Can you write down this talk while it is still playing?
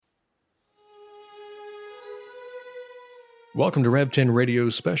Welcome to Rev 10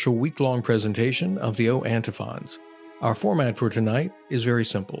 Radio's special week-long presentation of the O Antiphons. Our format for tonight is very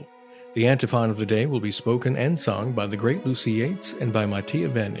simple. The antiphon of the day will be spoken and sung by the great Lucy Yates and by Mattia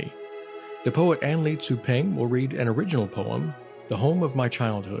Veni. The poet Anli Tsupeng will read an original poem, The Home of My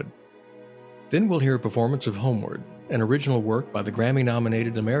Childhood. Then we'll hear a performance of Homeward, an original work by the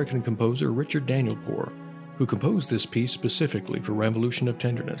Grammy-nominated American composer Richard Danielpour, who composed this piece specifically for Revolution of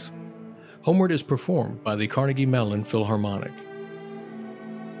Tenderness. Homeward is performed by the Carnegie Mellon Philharmonic.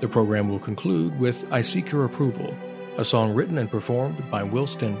 The program will conclude with I Seek Your Approval, a song written and performed by Will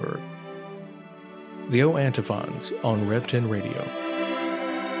Stenberg. The O Antiphons on Rev 10 Radio.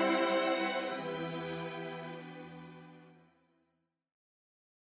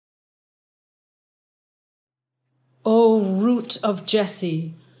 O root of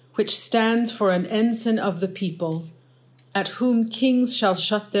Jesse, which stands for an ensign of the people, at whom kings shall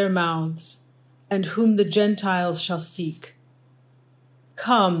shut their mouths, and whom the Gentiles shall seek.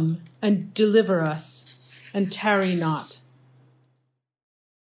 Come and deliver us, and tarry not.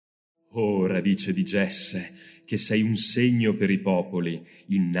 O radice di Jesse, che sei un segno per i popoli,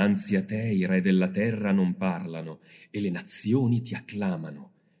 innanzi a te i re della terra non parlano, e le nazioni ti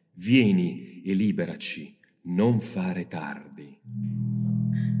acclamano. Vieni e liberaci, non fare tardi.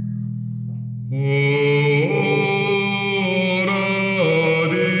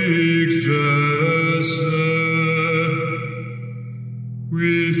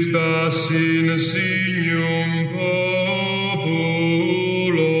 Qui stas in signum populorum,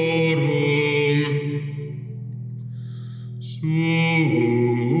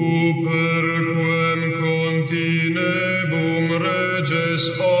 superquem continebum reges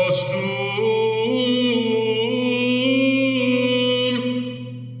osum,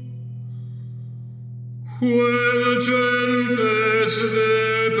 quel gentes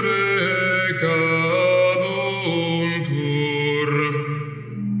deprecabuntur.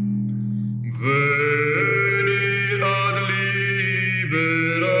 Veni ad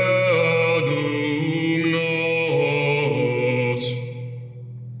liberadum nos.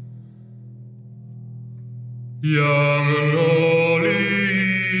 Iam noli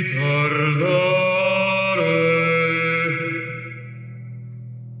tardare.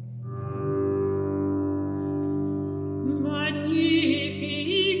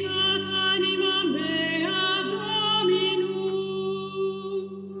 Magnificat anima mea Dominum,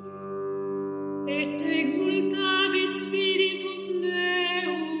 et exultavit spiritus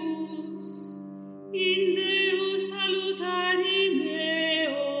meus in Deo salutari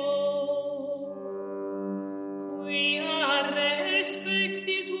meo, quia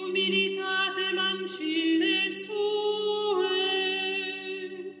respexit humilitate mancille sue,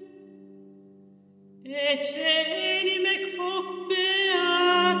 eccenim ex hoc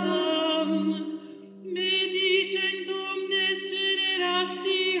beatam medicent omnes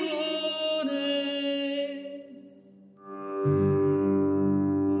generationes.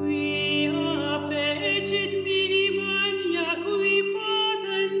 Quia fecit mihi magna qui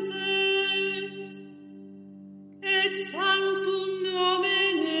potens est, et sanctum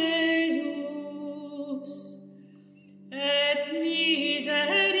nomen eius, et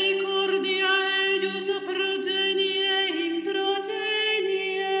misericordia eius a progenie in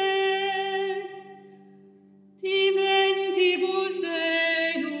progenies, timentibus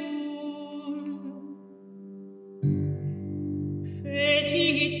eium.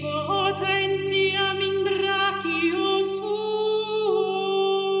 Fecit potentiam in brachio suo,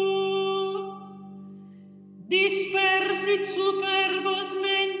 dispersit superbos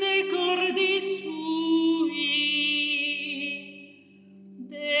mente cordis sui,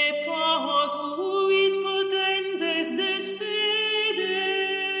 deposuit potentes de sede,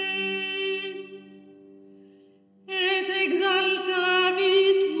 et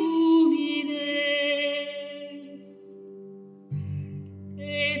exaltavit humines.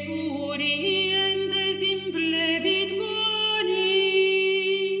 Esurientes implevit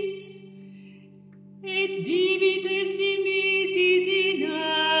bonis, et divites dimisit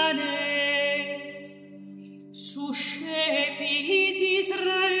inanes, suscepit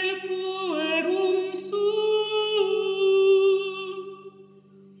Israel puerum suum,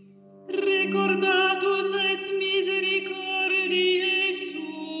 recordatus est misericordiae sue.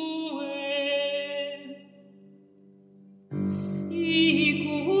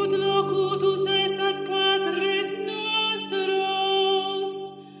 Sicut locutus est ad patres nostros,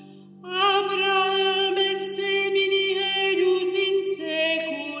 Abraham et semini eius in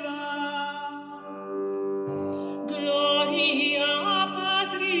saecula. Gloria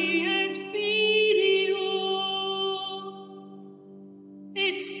Patri et Filio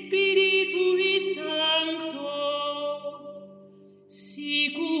et Spiritui Sancto,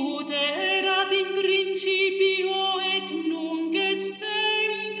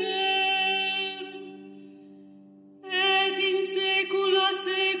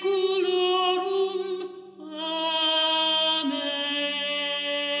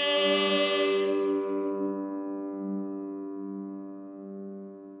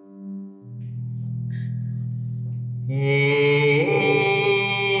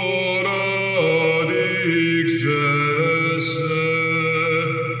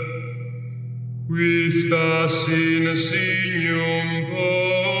 in signum populorum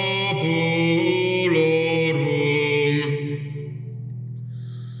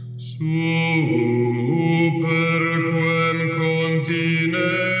super quem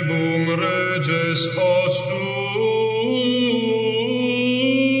continebum reges ossum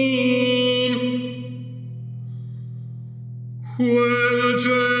quel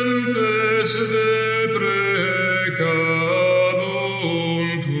gentes deprecabuntur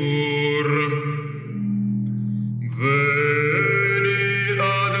veni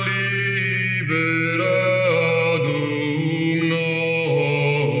ad liberadum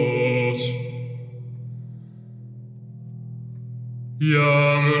nos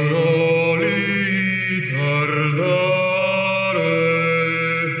iam noli tardare.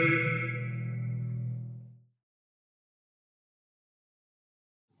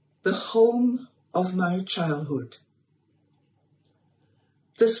 The home of my childhood.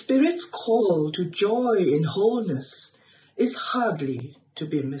 The Spirit's call to joy in wholeness is hardly to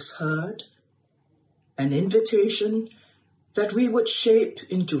be misheard, an invitation that we would shape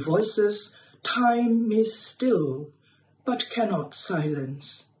into voices time may still but cannot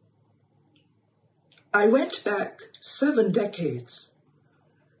silence. I went back 7 decades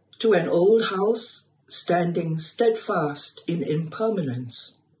to an old house standing steadfast in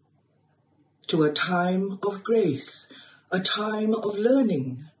impermanence, to a time of grace, a time of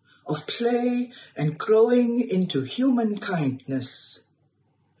learning, of play and growing into human kindness.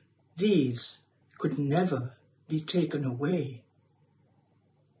 These could never be taken away.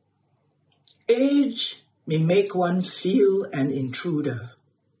 Age may make one feel an intruder,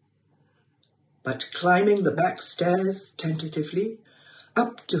 but climbing the back stairs tentatively,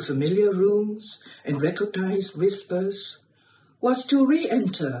 up to familiar rooms and recognized whispers, was to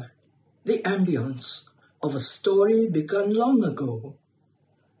re-enter the ambience of a story begun long ago,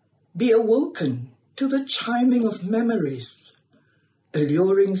 be awoken to the chiming of memories,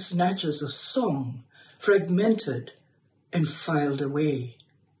 alluring snatches of song fragmented and filed away,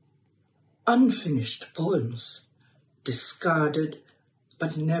 unfinished poems, discarded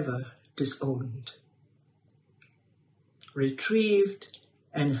but never disowned. Retrieved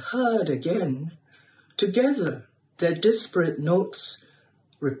and heard again, together their disparate notes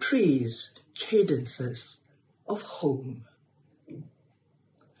reprise cadences of home.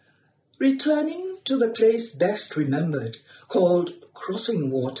 Returning to the place best remembered, called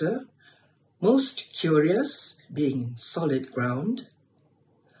Crossing Water, most curious being solid ground,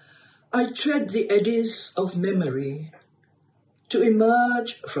 I tread the eddies of memory to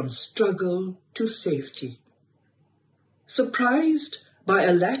emerge from struggle to safety, surprised by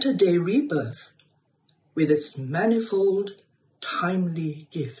a latter-day rebirth with its manifold, timely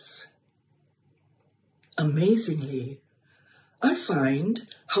gifts. Amazingly, I find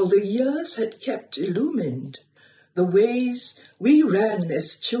how the years had kept illumined the ways we ran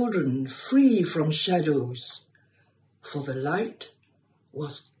as children free from shadows, for the light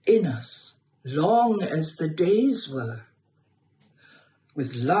was in us long as the days were.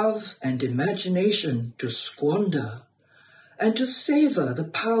 With love and imagination to squander and to savor the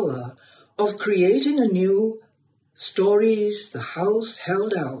power of creating anew stories the house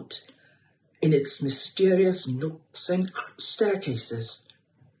held out in its mysterious nooks and staircases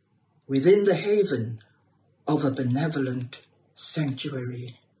within the haven of a benevolent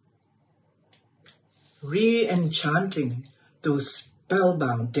sanctuary. Re-enchanting those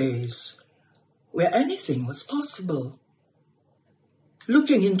spellbound days where anything was possible,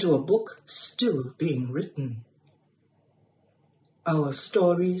 looking into a book still being written. Our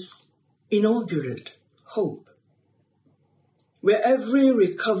stories inaugurate hope, where every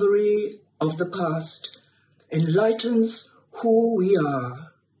recovery of the past enlightens who we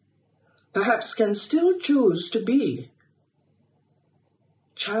are, perhaps can still choose to be.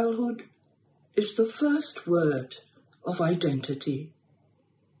 Childhood is the first word of identity.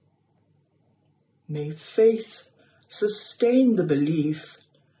 May faith sustain the belief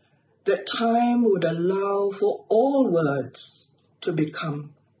that time would allow for all words to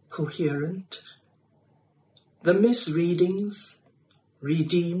become coherent, the misreadings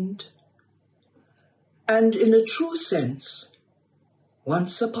redeemed, and in a true sense,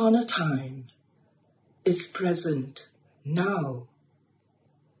 once upon a time is present now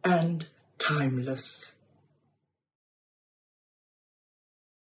and timeless.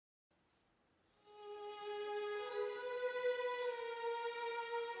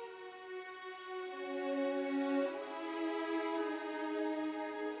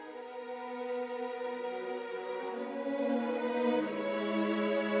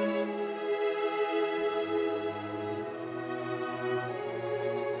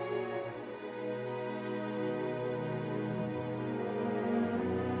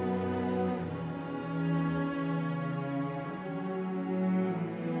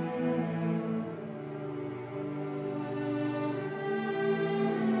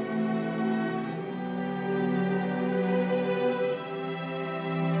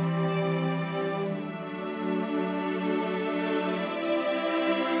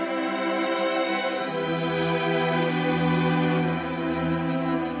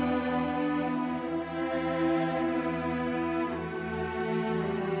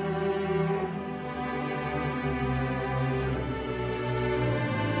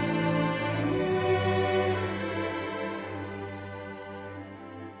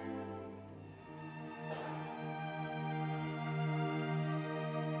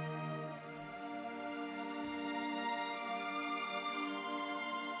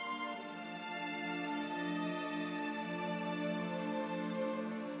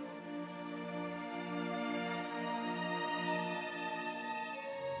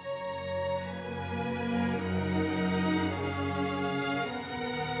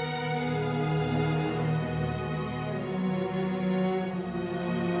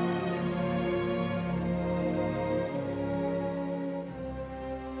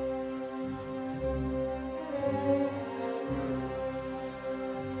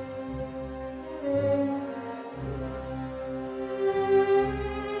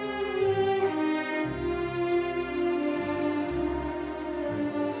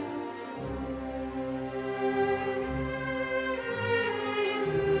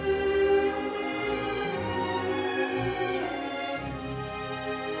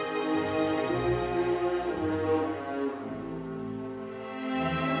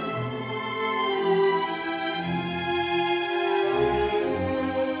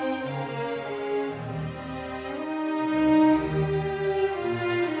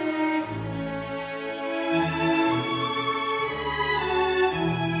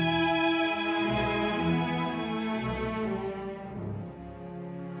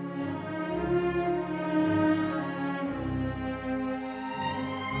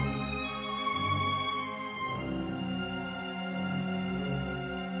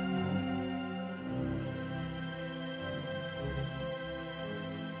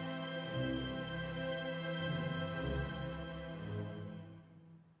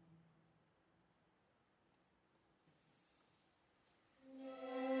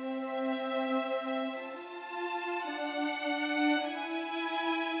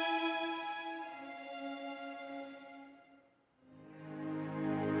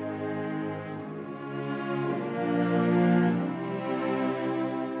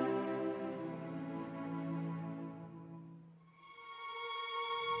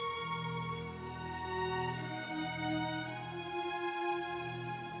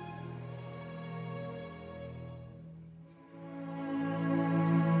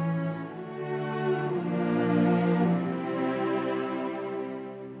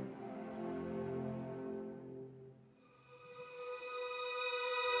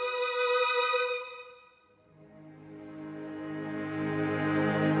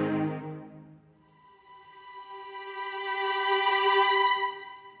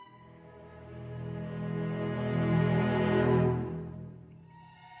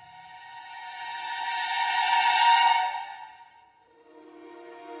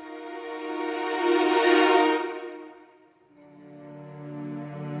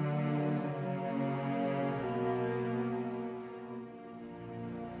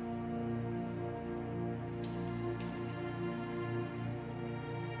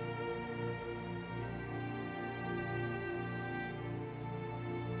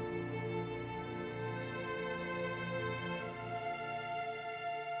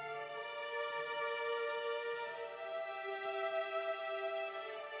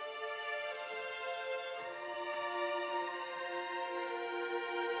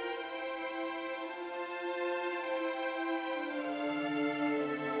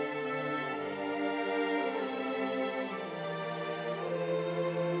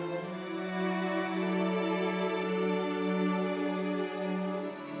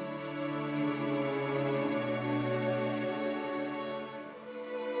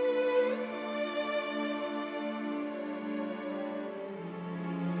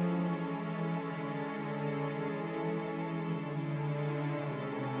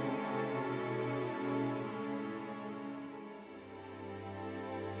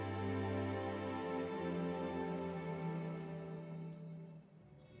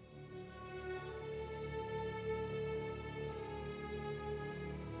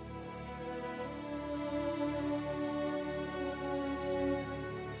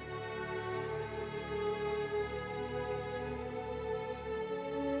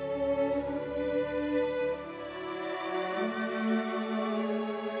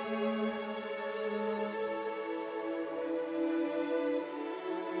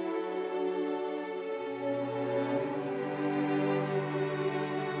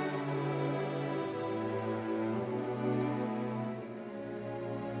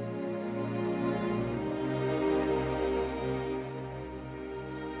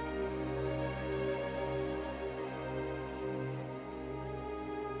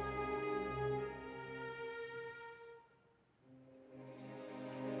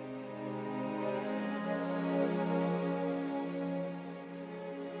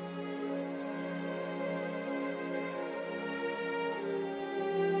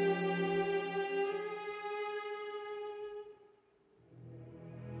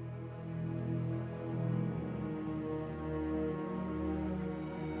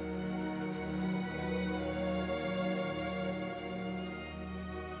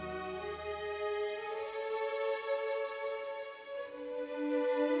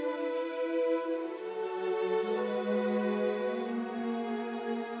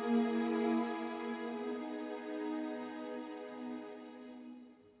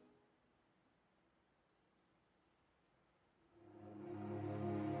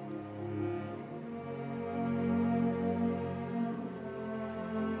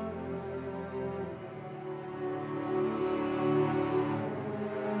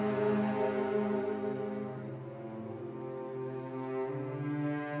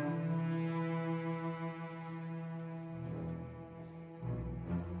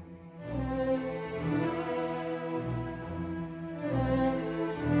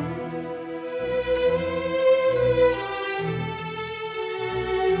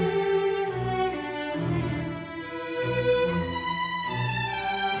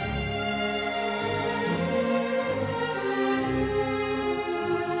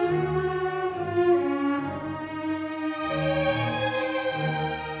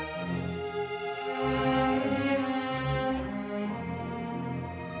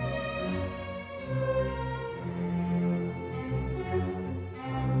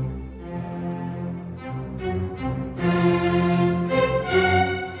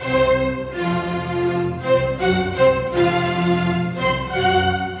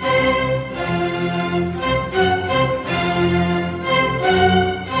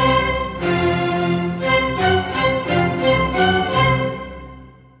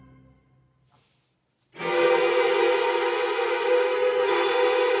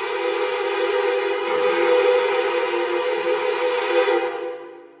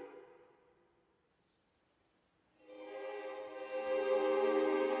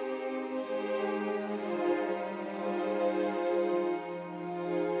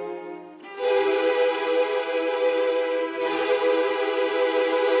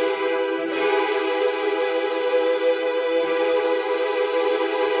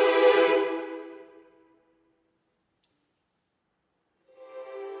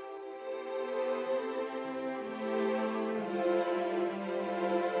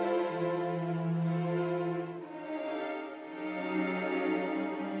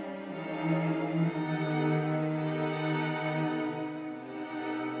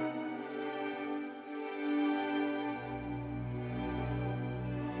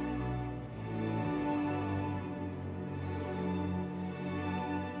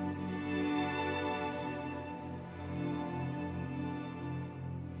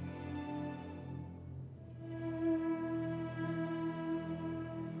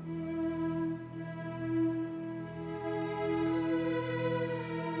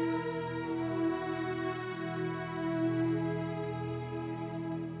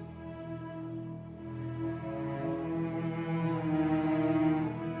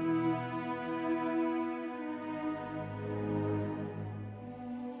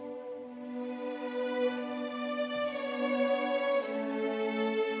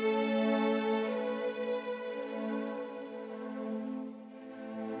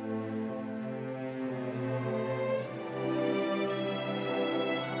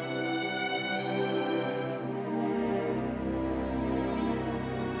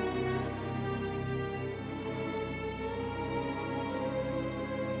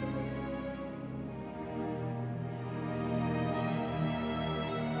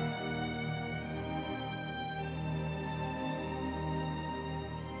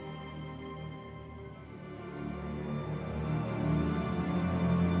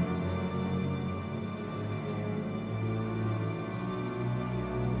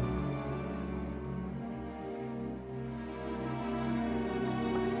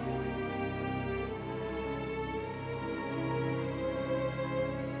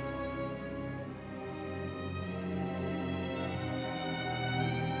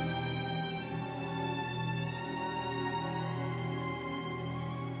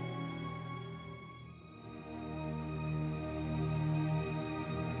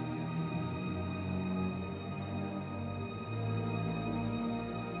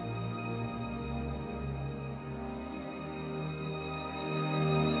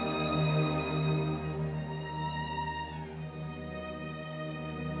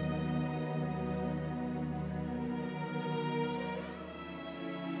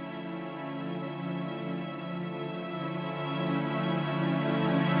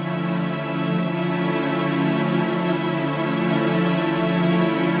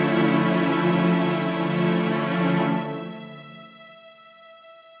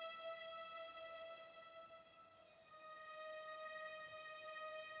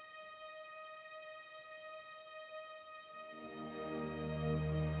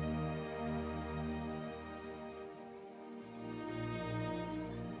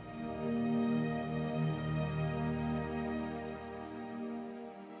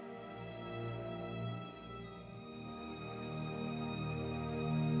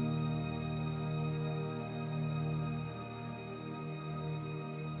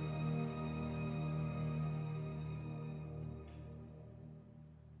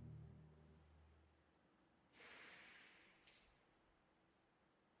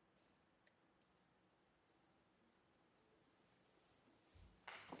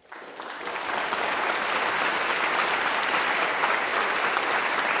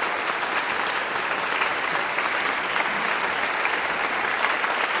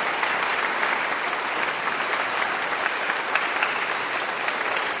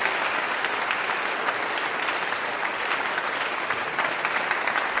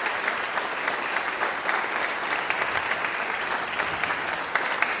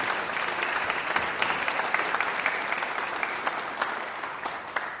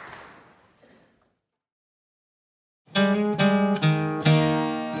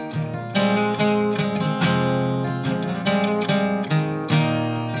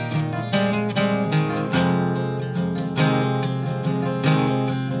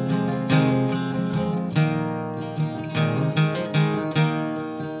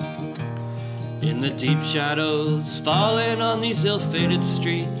 deep shadows falling on these ill-fated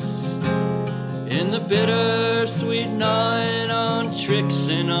streets, in the bitter-sweet gnawing on tricks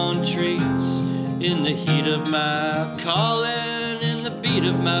and on treats, in the heat of my calling, in the beat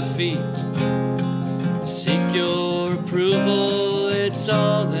of my feet. Seek your approval, it's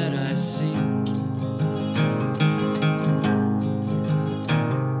all that I seek.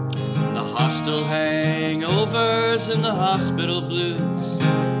 The hostel hangovers and the hospital blues,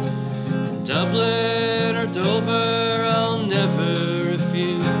 Dublin or Dover, I'll never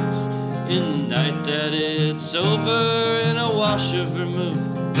refuse. In the night that it's over, in a wash of vermouth,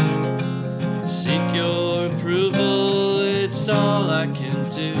 seek your approval, it's all I can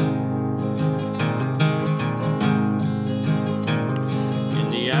do. In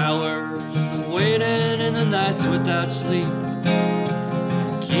the hours of waiting, in the nights without sleep,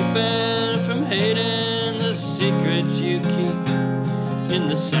 keeping made in the secrets you keep, in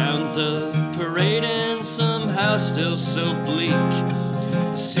the sounds of parading, somehow still so bleak.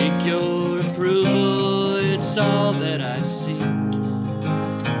 Seek your approval, it's all that I seek.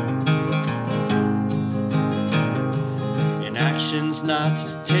 In actions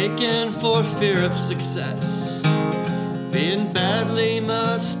not taken for fear of success, being badly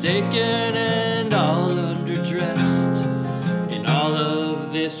mistaken and all underdressed. In all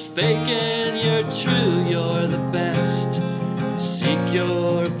of this faking, you're true, you're the best. Seek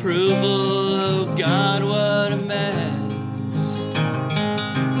your approval, oh God, what a mess.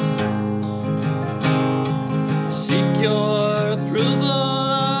 Seek your approval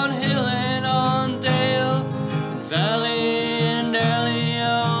on hill and on dale, valley and alley,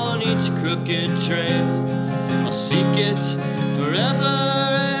 on each crooked trail. I'll seek it forever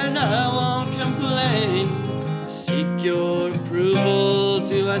and I won't complain. Seek your approval,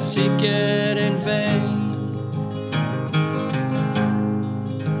 do I seek it in vain?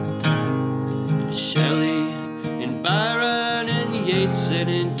 In Shelley, in Byron, in Yeats, and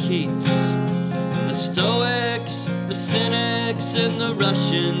in Keats, the Stoics, the Cynics, and the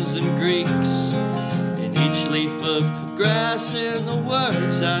Russians and Greeks, in each leaf of grass, in the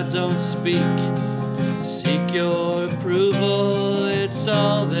words I don't speak. Seek your approval, it's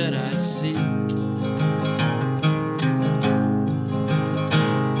all that I seek.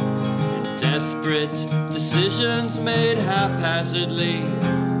 In desperate decisions made haphazardly,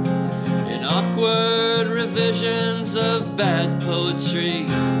 in awkward revisions of bad poetry,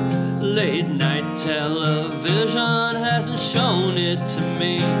 late night television hasn't shown it to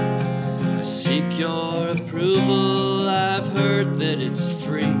me. Seek your approval, I've heard that it's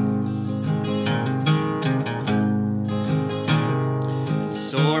free.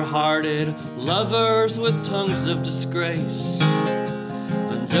 Sore-hearted lovers with tongues of disgrace,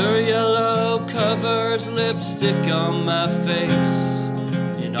 under yellow covers, lipstick on my face.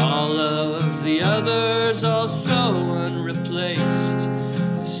 In all of the others, also unreplaced.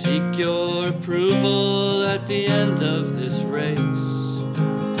 Seek your approval at the end of this race.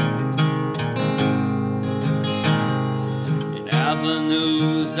 In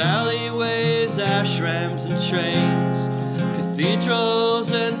avenues, alleyways, ashrams and trains,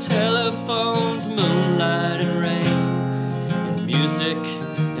 cathedrals and telephones, moonlight and rain, in music,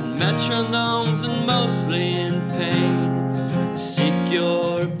 in metronomes, and mostly in pain. Seek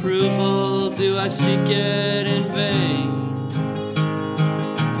your approval, do I seek it in vain?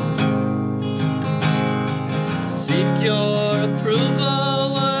 Seek your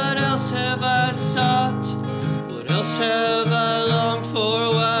approval, what else have I sought? What else have I longed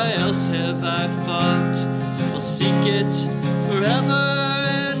for? Why else have I fought? I'll seek it forever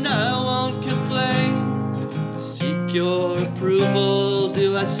and I won't complain. Seek your approval,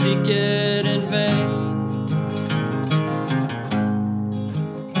 do I seek it in vain?